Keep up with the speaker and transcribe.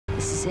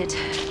is it.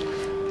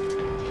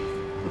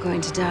 We're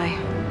going to die.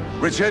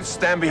 Richard,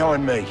 stand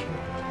behind me.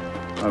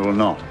 I will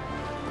not.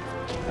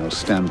 I will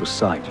stand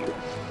beside you.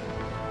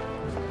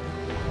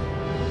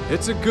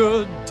 It's a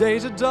good day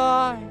to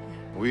die.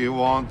 We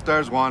won't,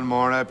 there's one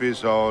more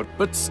episode.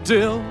 But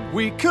still,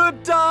 we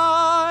could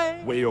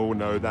die. We all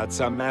know that's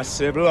a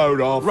massive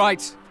load off.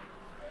 Right.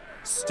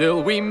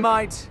 Still, we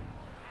might.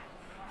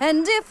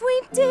 And if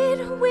we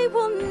did, we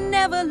will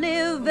never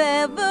live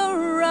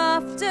ever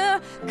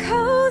after,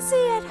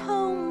 cozy at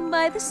home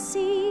by the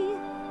sea.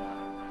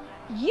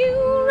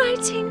 You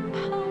writing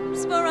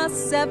poems for our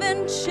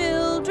 7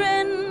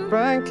 children.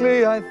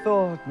 Frankly, I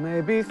thought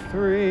maybe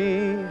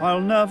 3. I'll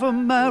never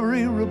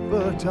marry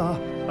Roberta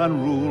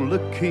and rule a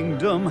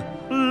kingdom,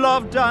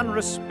 loved and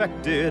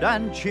respected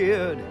and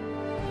cheered,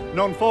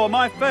 known for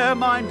my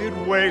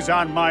fair-minded ways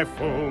and my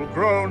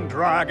full-grown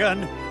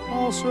dragon,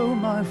 also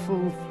my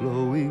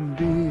full-flowing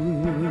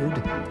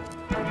beard.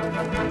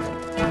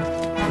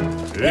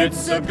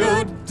 It's a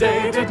good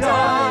day to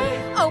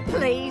die. Oh,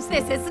 please,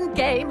 this isn't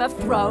Game of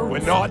Thrones. We're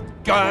not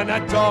gonna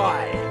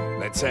die.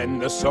 Let's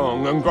end the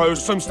song and grow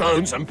some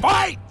stones and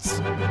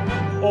fight!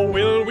 Or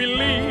will we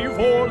leave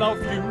all our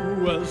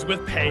viewers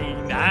with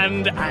pain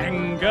and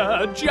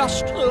anger,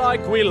 just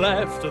like we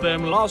left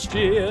them last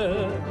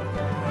year?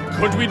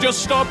 Could we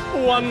just stop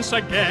once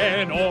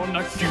again on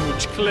a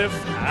huge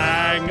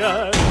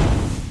cliffhanger?